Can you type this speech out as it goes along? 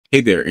Hey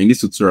there, in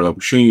this tutorial, I'll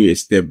be showing you a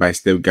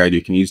step-by-step guide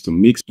you can use to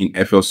mix in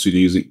FL Studio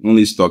using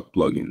only stock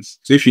plugins.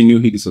 So if you're new,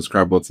 hit the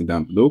subscribe button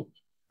down below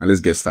and let's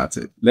get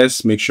started.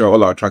 Let's make sure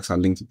all our tracks are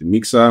linked to the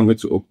mixer. I'm going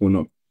to open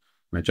up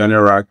my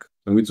channel rack.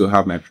 I'm going to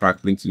have my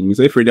track linked to the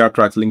mixer. If you already have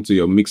tracks linked to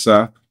your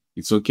mixer,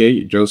 it's okay.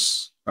 You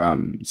just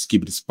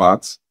skip this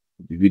part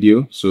of the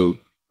video. So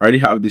I already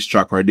have this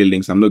track already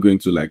linked. So I'm not going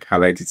to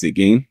highlight it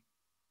again.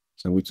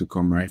 So I'm going to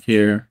come right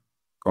here,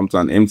 come to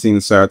an empty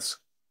insert.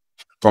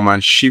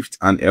 Command Shift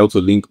and L to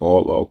link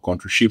all, or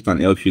Control Shift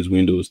and L fuse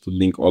windows to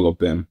link all of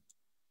them.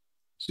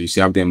 So you see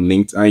I have them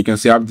linked, and you can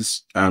see I have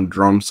this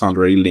drum sound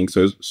already linked.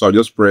 So I'll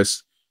just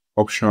press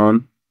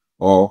Option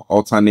or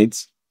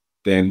Alternate,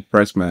 then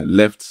press my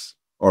left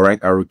or right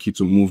arrow key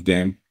to move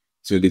them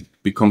so it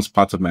becomes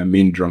part of my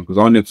main drum, because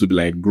I want them to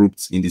be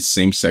grouped in the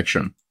same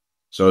section.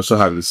 So I also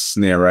have the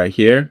snare right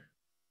here.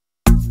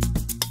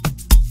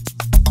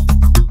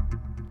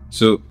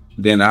 So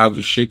then I have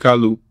the shaker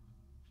loop.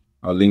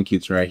 I'll link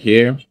it right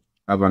here.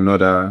 I have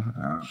another,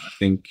 I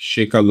think,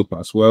 shaker loop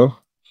as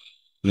well.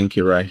 Link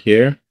it right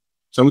here.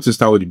 So I'm going to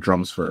start with the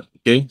drums first.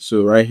 Okay,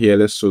 so right here,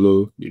 let's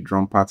solo the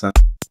drum pattern.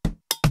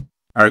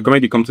 I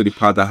recommend you come to the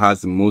part that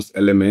has the most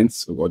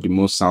elements or the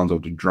most sounds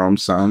of the drum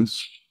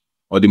sounds,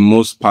 or the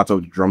most part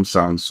of the drum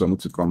sounds. So I'm going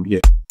to come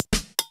here.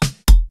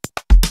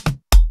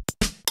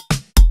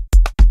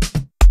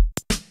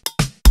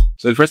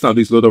 So the first thing I'll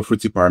do is load up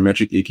Fruity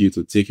Parametric EQ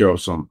to take care of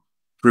some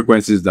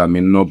frequencies that may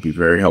not be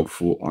very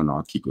helpful on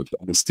our keyboard.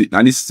 And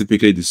this is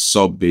typically the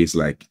sub bass,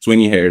 like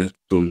 20 Hz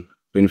to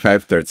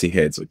 25, 30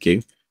 Hz. Okay,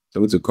 so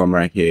I'm going to come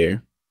right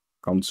here,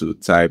 come to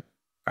type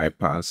high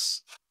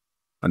pass,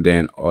 and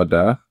then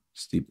order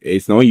step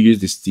 8. Now when you use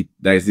the step,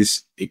 there is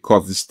this, it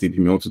calls this step.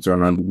 You may want to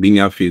turn on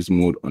linear phase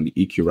mode on the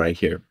EQ right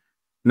here.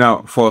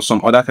 Now for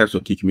some other types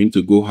of kick, you need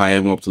to go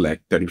higher, up to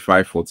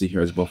 35, 40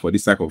 Hz. But for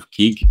this type of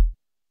kick,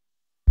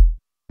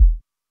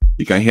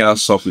 you can hear how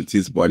soft it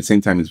is, but at the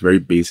same time, it's very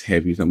bass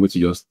heavy. So I'm going to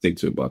just take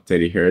to about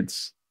 30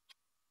 Hz.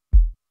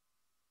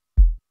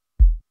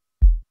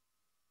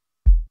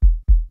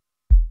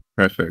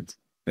 Perfect.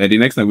 And the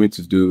next thing I'm going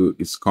to do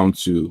is come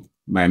to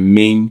my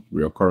main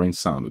recurring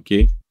sound.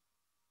 Okay.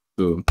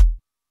 So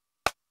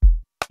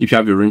if you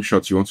have a rim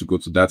shot, you want to go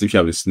to that. If you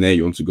have a snare,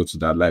 you want to go to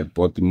that.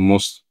 But the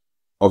most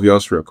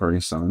obvious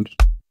recurring sound,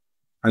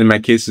 and in my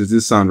case, is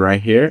this sound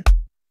right here.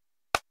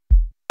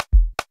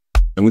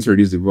 I'm going to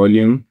reduce the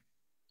volume.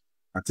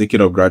 I take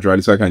it up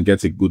gradually so I can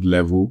get a good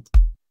level.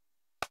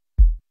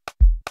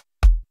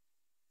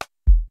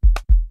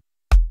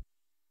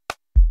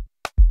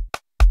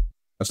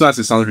 As soon as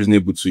it sounds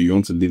reasonable to you, you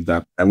want to leave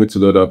that. I'm going to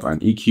load up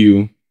an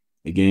EQ.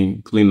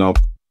 Again, clean up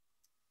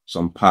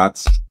some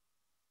parts.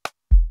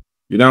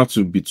 You don't have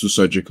to be too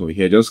surgical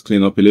here. Just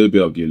clean up a little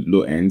bit of the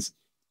low ends.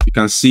 You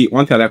can see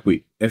one thing I like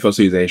with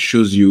FLC is that it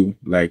shows you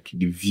the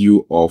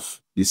view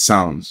of the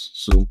sounds.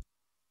 So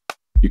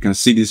you can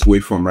see this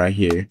waveform right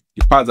here.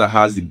 The part that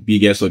has the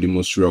biggest or the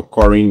most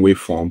recurring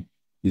waveform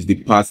is the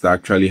part that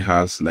actually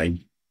has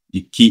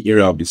the key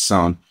area of the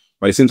sound.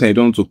 But at the same time, you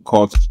don't want to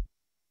cut.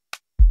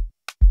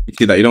 You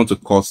see that you don't want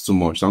to cut too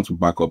much. You want to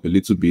back up a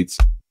little bit.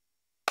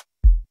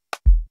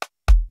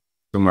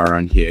 Somewhere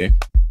around here.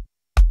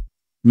 It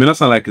may not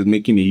sound like it's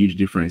making a huge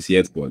difference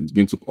yet, but it's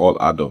going to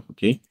all add up.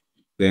 Okay.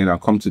 Then I'll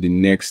come to the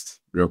next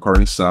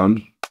recurring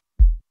sound.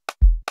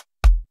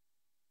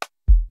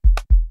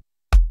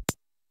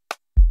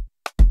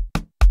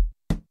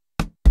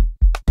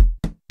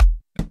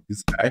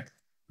 This guy,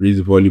 raise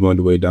the volume all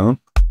the way down.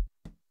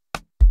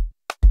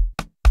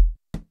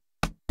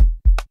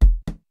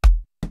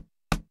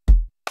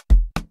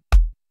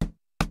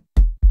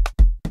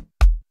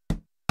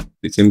 At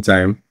the same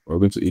time, we're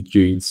going to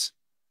EQ it.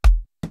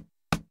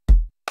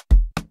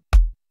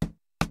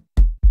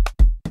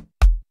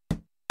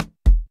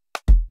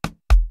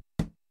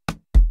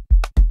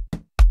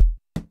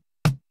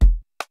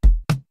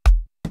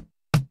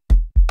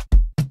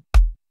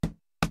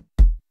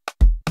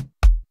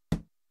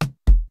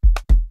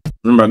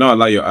 Remember, don't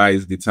allow your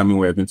eyes determine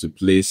where you're going to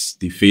place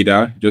the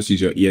fader. Just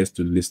use your ears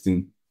to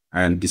listen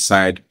and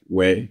decide at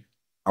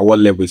what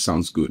level it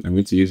sounds good. I'm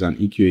going to use an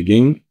EQ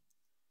again.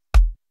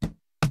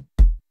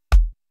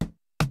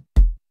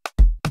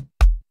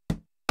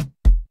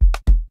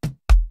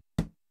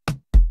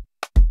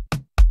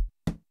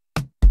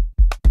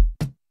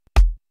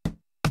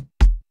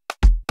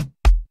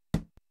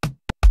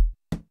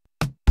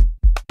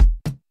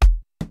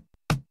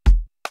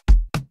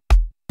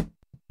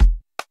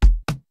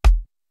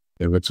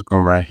 They're going to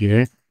come right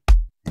here.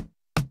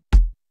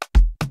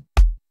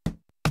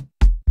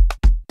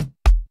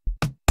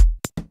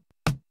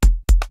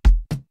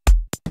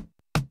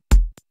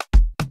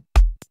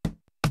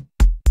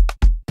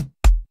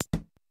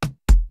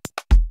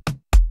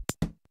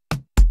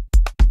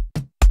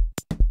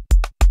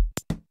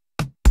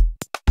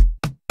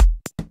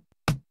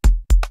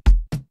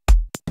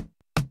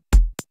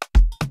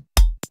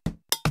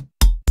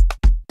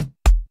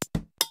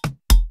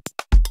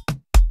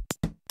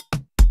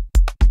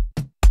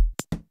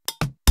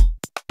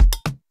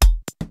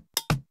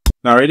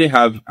 Now I already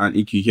have an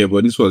EQ here,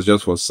 but this was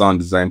just for sound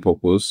design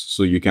purpose.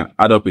 So you can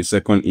add up a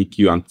second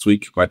EQ and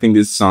tweak. But I think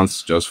this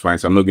sounds just fine.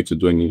 So I'm not going to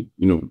do any,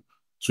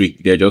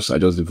 tweak there. Just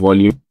adjust the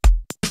volume.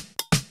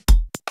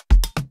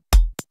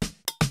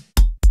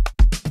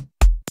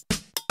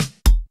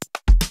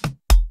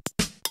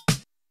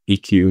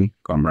 EQ,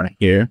 come right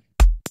here.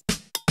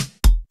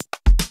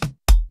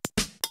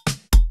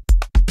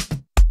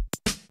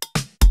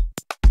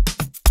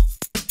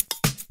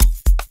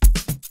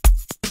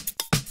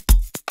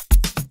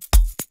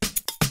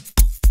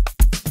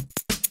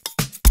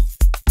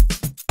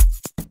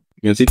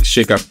 You can see the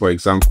shaker, for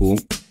example,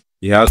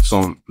 it has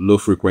some low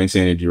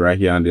frequency energy right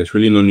here, and there's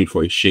really no need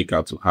for a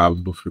shaker to have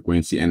low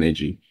frequency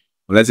energy,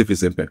 unless if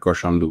it's a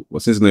percussion loop.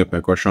 But since it's not a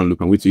percussion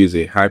loop, I'm going to use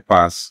a high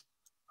pass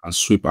and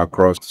sweep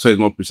across, so it's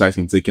more precise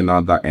in taking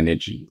out that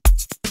energy.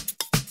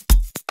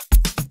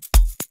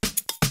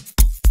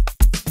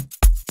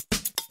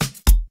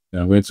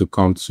 Then I'm going to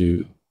come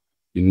to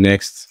the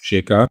next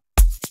shaker.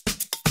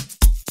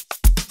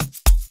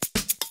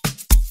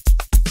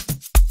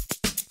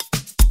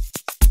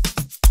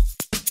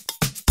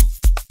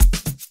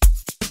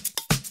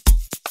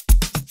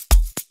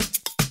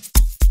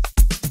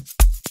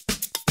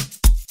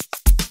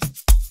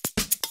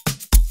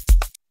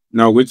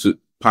 Now we're going to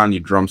pan the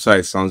drum so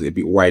it sounds a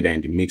bit wider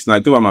in the mix. Now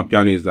I think about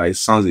Amapiano is that it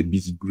sounds a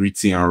bit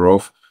gritty and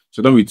rough.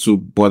 So don't be too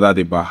bothered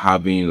about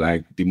having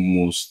like the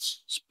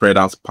most spread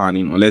out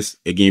panning, unless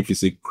again if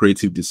it's a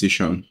creative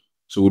decision.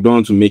 So we don't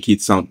want to make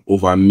it sound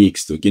over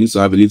mixed. Okay, it needs to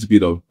have a little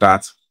bit of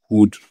that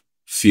hood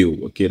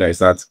feel. Okay, that is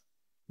that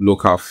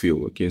local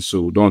feel. Okay,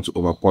 so we don't want to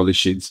over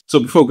polish it.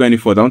 So before we go any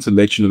further, I want to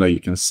let you know that you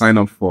can sign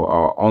up for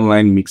our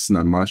online mixing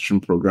and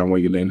mastering program, where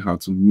you learn how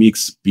to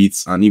mix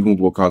beats and even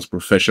vocals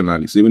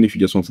professionally. So even if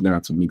you just want to learn how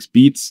to mix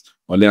beats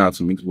or learn how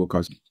to mix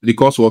vocals, the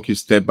coursework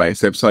is step by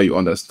step, so you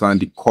understand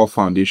the core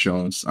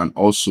foundations and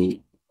also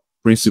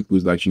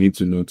principles that you need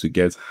to know to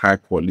get high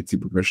quality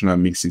professional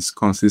mixes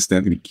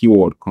consistently.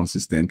 Keyword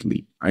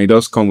consistently. And it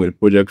does come with a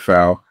project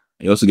file.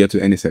 You also get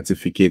to earn a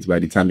certificate by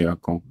the time you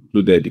have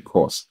concluded the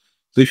course.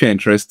 So if you're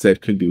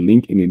interested, click the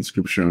link in the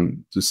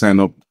description to sign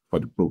up for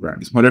the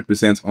program. It's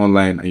 100%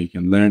 online and you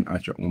can learn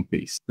at your own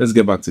pace. Let's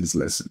get back to this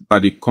lesson.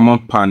 But the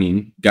common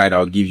panning guide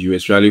I'll give you,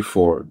 especially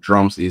for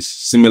drums, is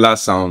similar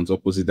sounds,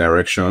 opposite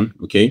direction.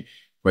 Okay.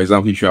 For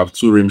example, if you have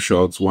two rim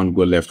shots, one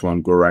go left,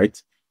 one go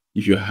right.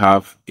 If you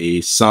have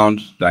a sound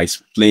that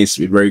is playing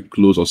very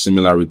close or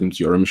similar rhythm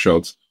to your rim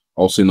shots,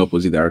 also in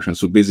opposite direction.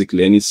 So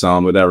basically any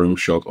sound, whether rim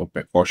shot or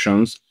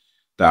percussions,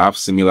 that have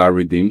similar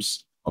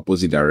rhythms,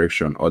 opposite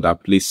direction, or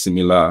that play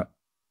similar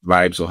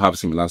vibes or have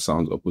similar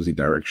sounds, opposite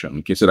direction.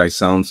 Okay, so that it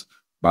sounds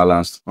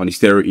balanced on the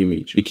stereo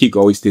image. The kick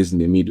always stays in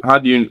the middle. How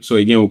do you, so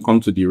again, we'll come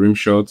to the rim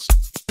shots.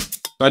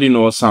 How do you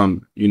know what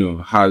sound,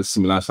 has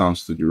similar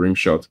sounds to the rim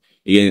shot?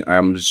 Again,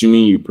 I'm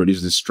assuming you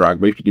produce this track,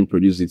 but if you didn't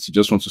produce it, you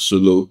just want to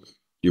solo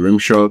the rim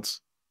shot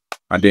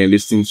and then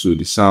listen to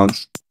the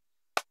sound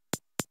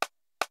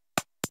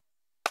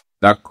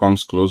that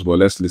comes close. But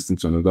let's listen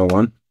to another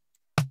one.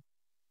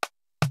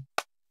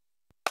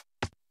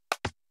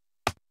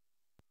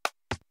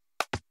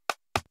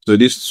 So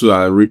these two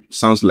are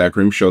sounds like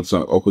rim shots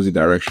on opposite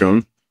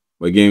direction.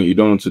 But again, you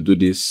don't want to do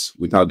this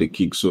without the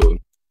kick. So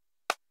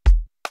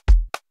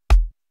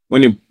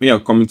when you're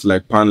coming to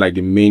like pan like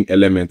the main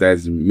element, that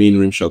is the main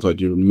rim shot or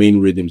the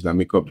main rhythms that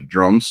make up the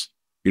drums,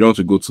 you don't want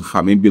to go too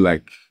far. Maybe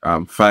like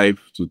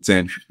 5 to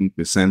 10,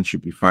 15%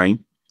 should be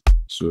fine.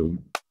 So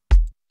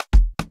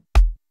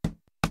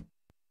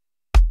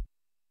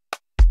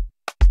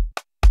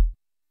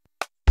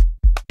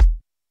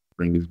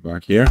bring this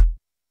back here.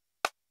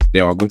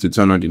 Then we're going to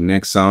turn on the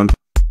next sound.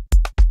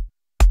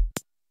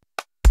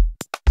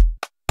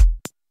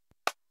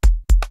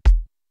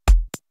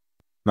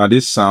 Now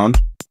this sound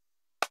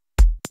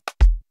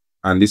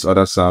and this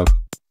other sound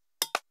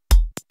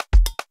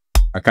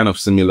are kind of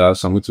similar,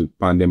 so I'm going to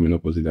pan them in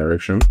opposite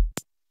direction.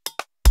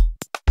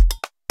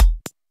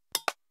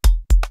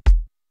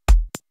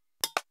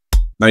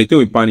 Now the thing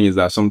with panning is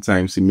that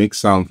sometimes it makes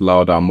sound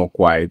louder and more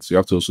quiet, so you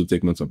have to also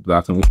take note of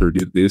that. I'm going to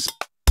reduce this.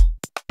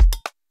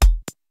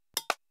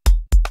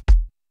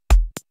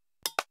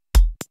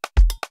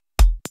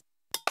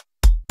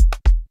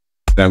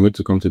 Then I'm going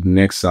to come to the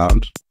next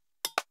sound.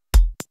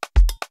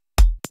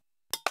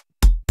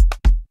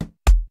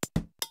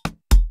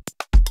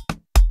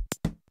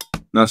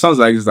 Now sounds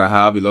like this that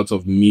have a lot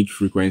of mid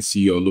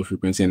frequency or low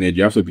frequency energy.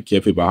 You have to be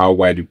careful about how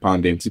wide you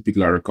pan them.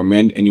 Typically I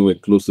recommend anywhere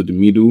close to the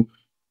middle,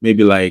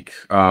 maybe like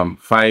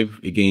 5,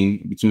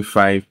 again between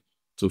 5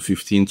 to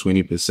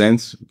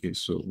 15-20%. Okay,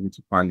 so we need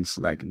to pan this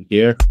like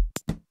here.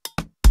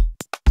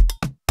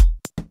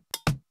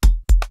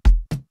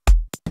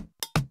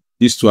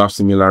 These two have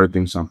similar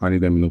rhythms, so I'm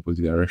panning them in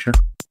opposite direction.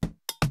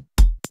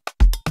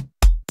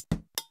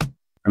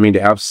 I mean, they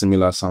have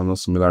similar sound, not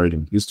similar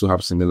rhythm. These two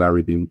have similar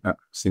rhythm,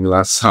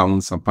 similar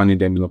sounds. I'm panning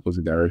them in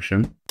opposite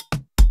direction.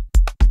 Then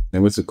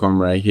I'm going to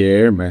come right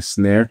here, my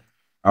snare.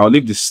 I'll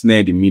leave the snare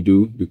in the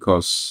middle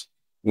because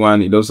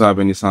one, it doesn't have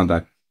any sound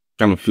that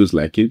kind of feels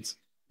like it.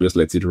 Just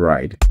let it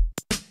ride.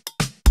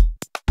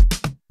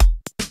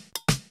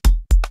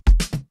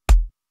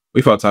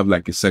 If I have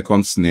like a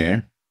second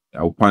snare,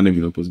 I will pan them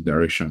in opposite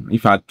direction.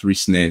 If I had 3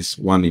 snares,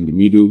 one in the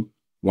middle,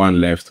 one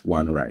left,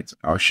 one right.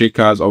 Our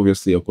shakers,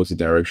 obviously opposite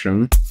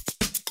direction.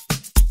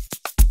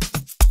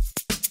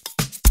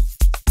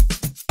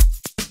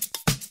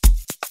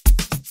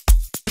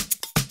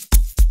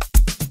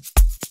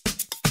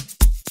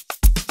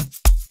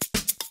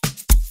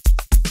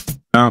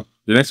 Now,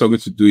 the next thing we're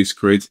going to do is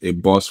create a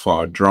bus for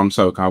our drums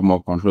so we can have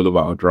more control over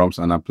our drums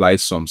and apply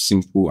some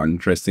simple and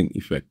interesting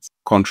effects.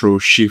 Control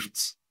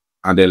Shift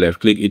and then left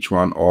click each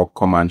one, or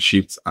Command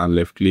Shift and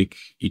left click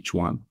each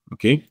one.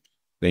 Okay.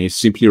 Then you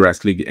simply right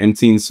click the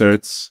empty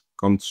inserts,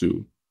 come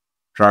to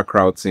track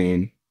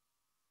routing,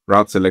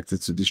 route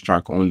selected to this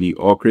track only,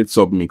 or create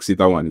submix.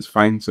 Either one is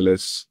fine. So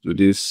let's do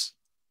this.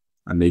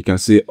 And then you can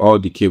see all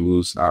the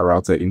cables are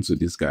routed into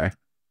this guy.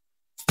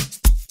 You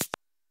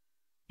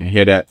can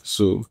hear that.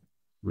 So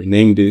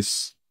rename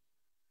this.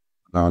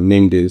 I'll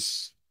name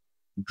this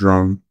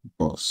drum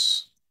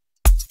bus.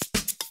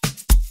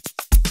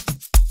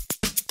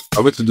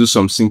 I'm going to do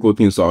some simple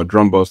things to our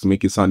drum bus to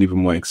make it sound even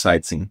more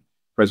exciting.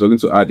 First, we're going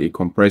to add a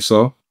compressor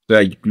so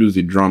that it glues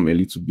the drum a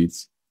little bit.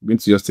 I'm going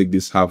to just take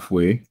this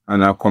halfway,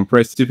 and I'll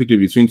compress typically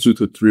between 2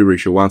 to 3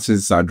 ratio 1. Since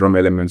it's our drum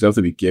element, you have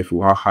to be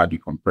careful how hard you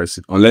compress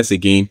it. Unless,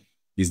 again,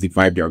 it's the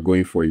vibe you're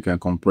going for, you can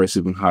compress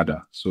even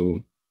harder.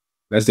 So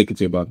let's take it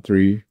to about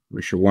 3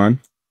 ratio 1.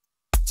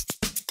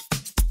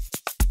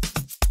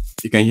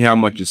 You can hear how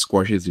much it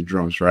squashes the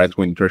drums, right?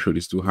 When the threshold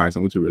is too high. So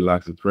I'm going to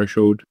relax the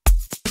threshold.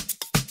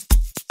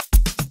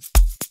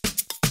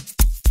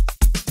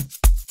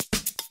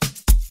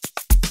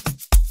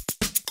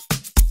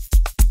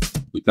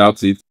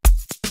 Without it,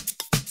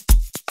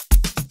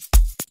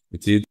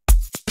 with it,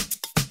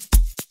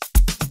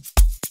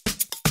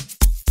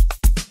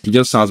 it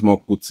just sounds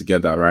more put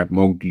together, right?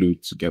 More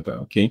glued together.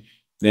 Okay.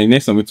 Then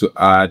next I'm going to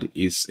add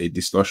is a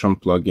distortion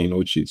plugin,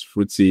 which is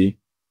Fruity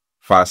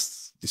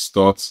Fast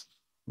Distort,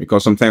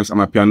 because sometimes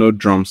Amapiano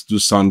drums do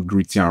sound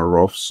gritty and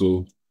rough.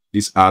 So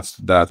this adds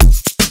to that.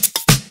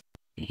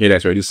 You hear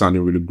that's already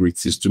sounding really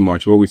gritty. It's too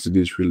much. What we should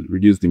do is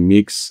reduce the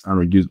mix and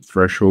reduce the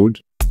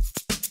threshold.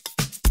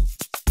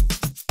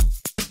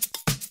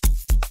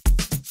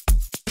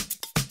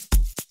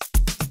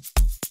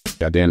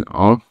 Yeah, then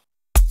on.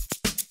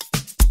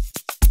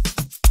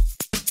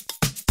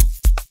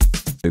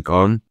 Click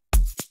on.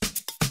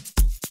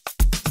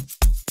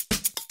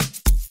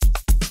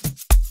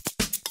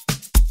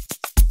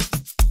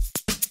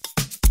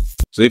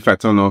 So if I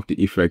turn off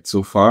the effect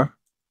so far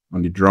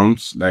on the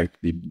drums, like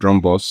the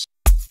drum bus,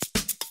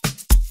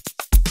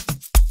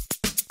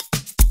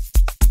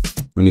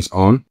 when it's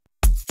on,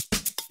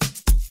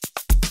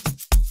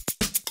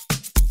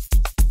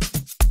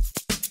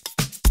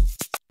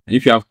 and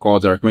if you have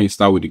chords, I recommend you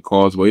start with the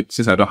chords. But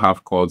since I don't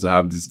have chords, I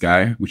have this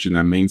guy, which is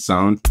my main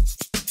sound.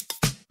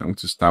 I'm going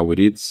to start with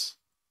it. So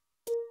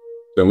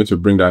I'm going to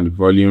bring down the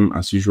volume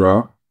as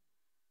usual.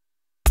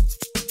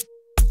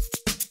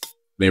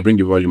 Then bring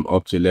the volume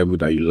up to a level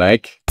that you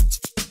like.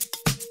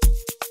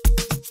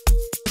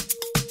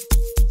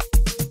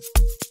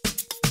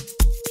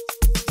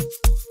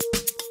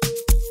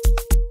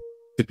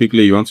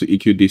 Typically, you want to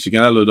EQ this. You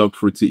can load up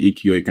Fruity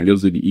EQ, or you can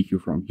just do the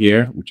EQ from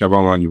here,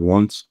 whichever one you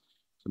want.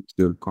 So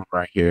still come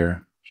right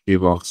here,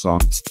 shave off some.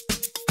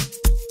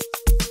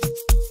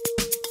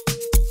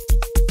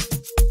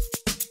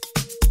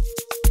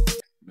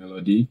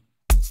 Melody.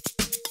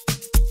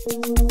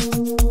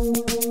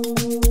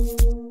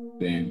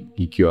 Then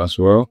EQ as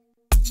well.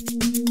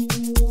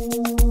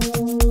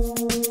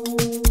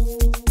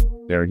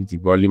 There is the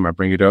volume, I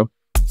bring it up.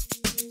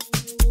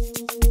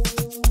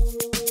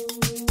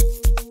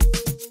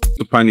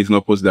 The pan is in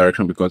opposite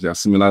direction because they are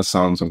similar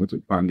sounds. I'm going to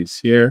pan this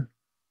here.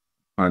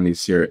 And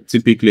it's here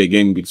typically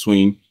again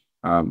between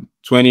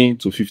 20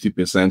 to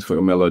 50% for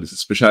your melodies,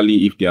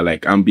 especially if they're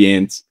like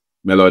ambient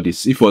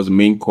melodies. If it was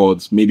main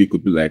chords, maybe it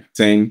could be like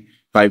 5,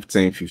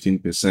 10,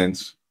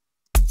 15%.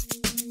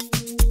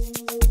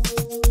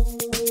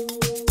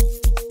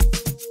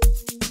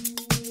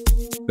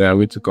 Then I'm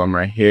going to come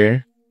right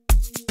here.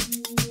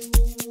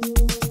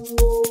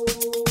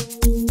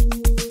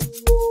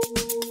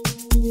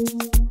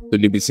 So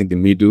leave this in the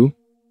middle,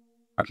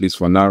 at least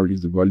for now.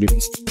 Reduce the volume.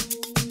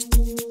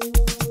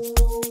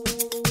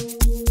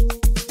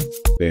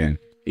 Then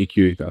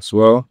EQ it as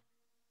well.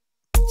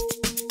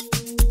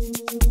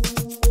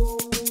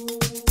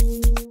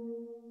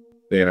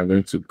 Then I'm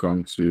going to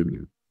come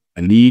to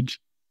a lead.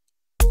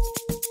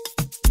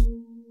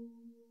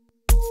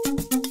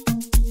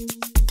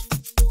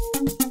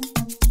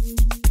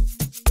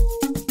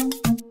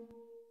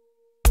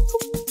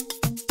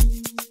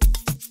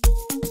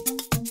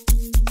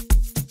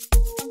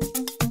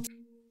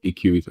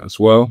 EQ it as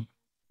well.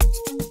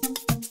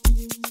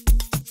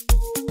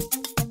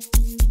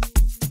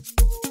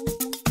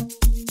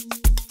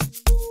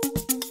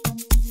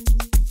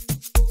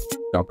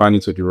 I'll pan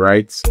it to the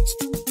right.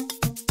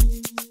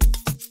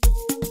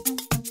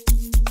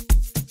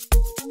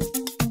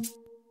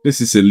 This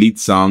is a lead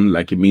sound,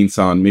 like a main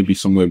sound, maybe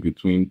somewhere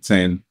between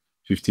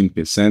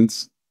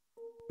 10-15%.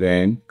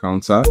 Then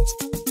counter.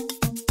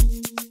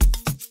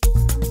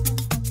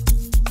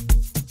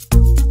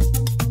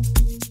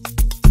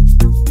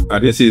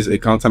 This is a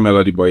counter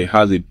melody, but it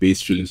has a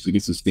bass trilling, so it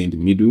needs to stay in the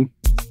middle.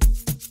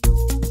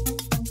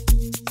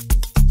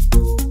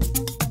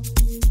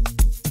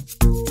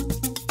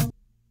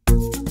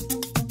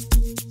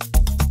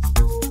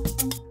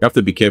 You have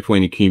to be careful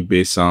when you cue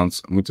bass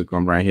sounds. I'm going to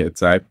come right here,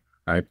 type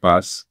high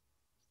pass,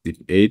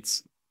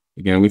 8.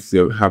 Again, I'm going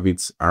to have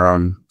it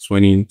around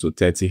 20 to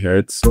 30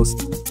 hertz.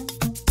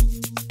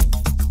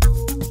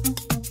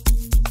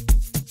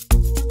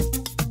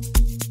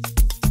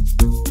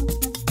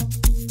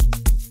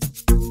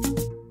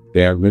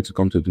 Then I'm going to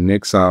come to the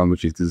next sound,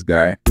 which is this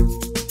guy.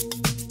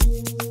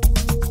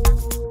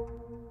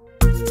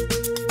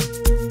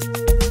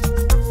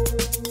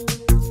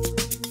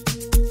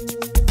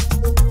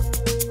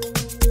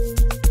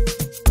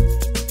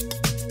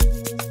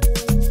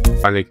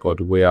 Finally got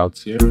the way out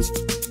here.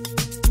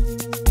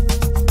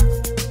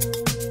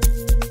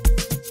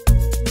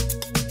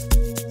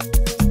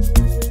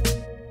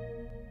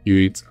 Do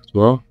it as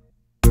well.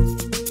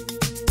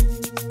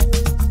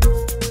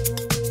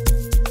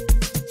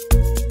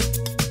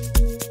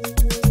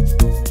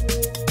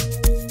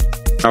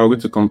 Now we're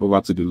going to come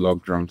over to the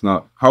log drums.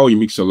 Now, how you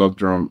mix your log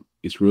drum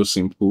is real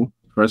simple.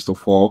 First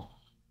of all,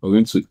 we're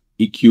going to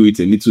EQ it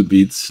a little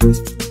bit.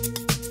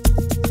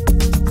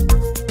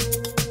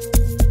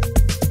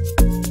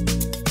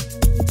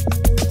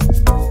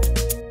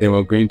 Then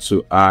we're going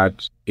to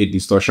add a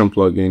distortion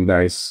plugin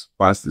that is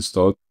fast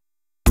distort.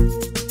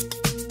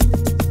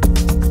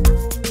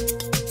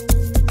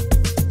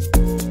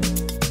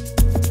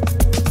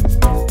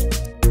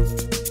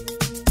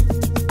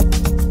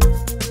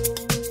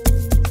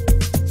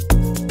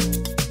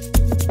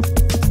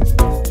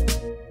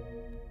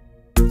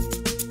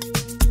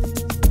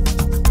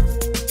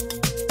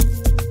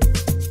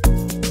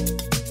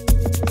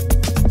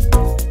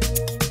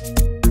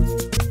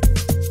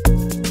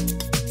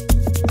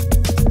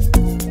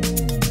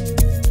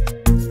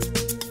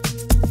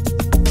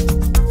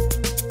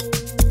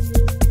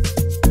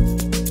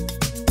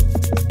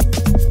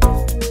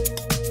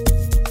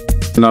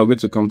 Now we're going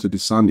to come to the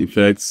sound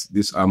effects.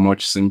 These are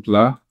much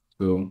simpler.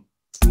 So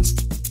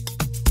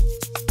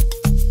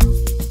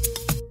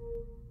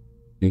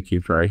you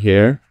keep right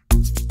here.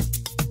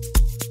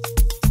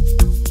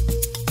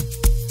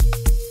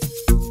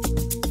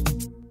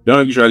 You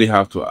don't usually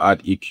have to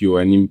add EQ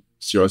or any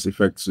serious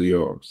effects to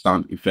your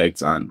sound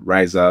effects and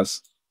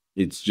risers.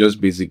 It's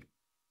just basic.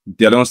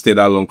 They don't stay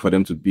that long for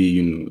them to be,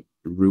 you know,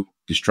 real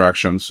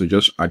distractions. So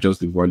just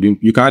adjust the volume.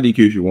 You can add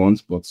EQ if you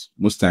want, but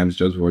most times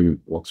just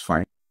volume works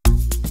fine.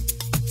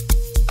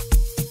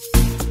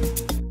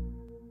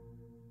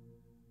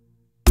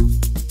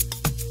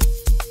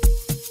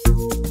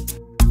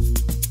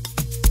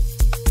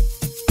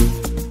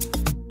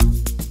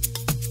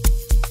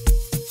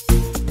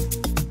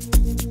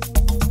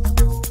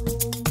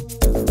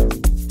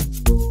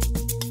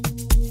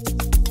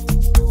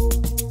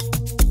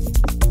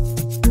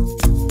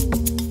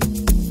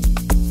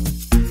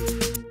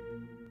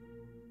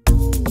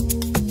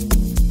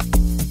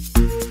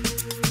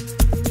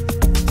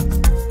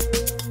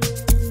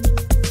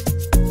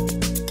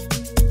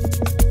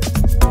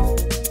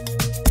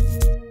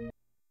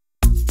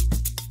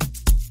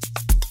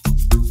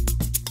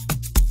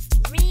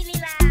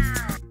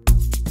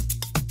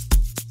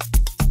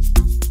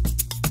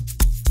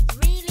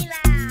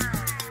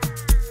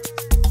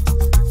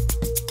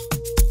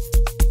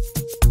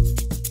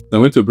 I'm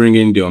going to bring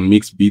in the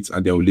unmixed beats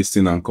and then we'll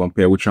listen and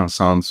compare which one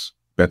sounds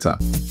better.